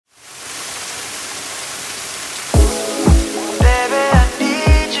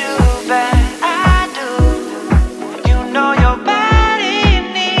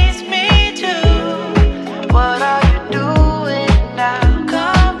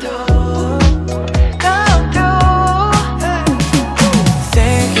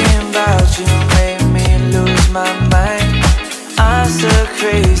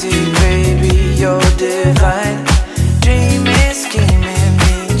crazy, baby, you're divine. Dreaming, scheming,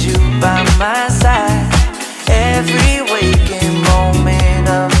 need you by my side. Every waking moment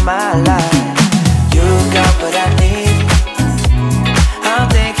of my life, you got what I need. I'm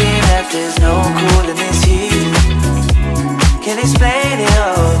thinking that there's no cooling this heat. Can't explain it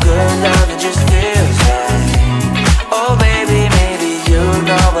all, good love, it just feels right. Oh baby, maybe you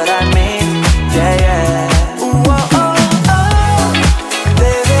know what I mean. Yeah, yeah. Ooh, oh, oh, oh.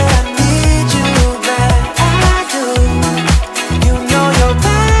 Baby, I need you back, I do. You know your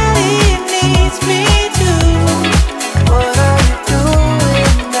body needs me too. What are you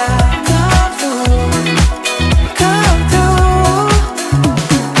doing now? Come through, come through.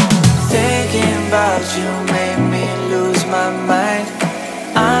 Thinking about you made me lose my mind.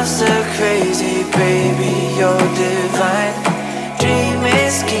 I'm so crazy, baby, you're divine. Dreaming,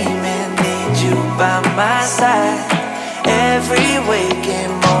 scheming, need you by my side. Every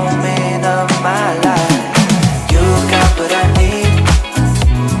waking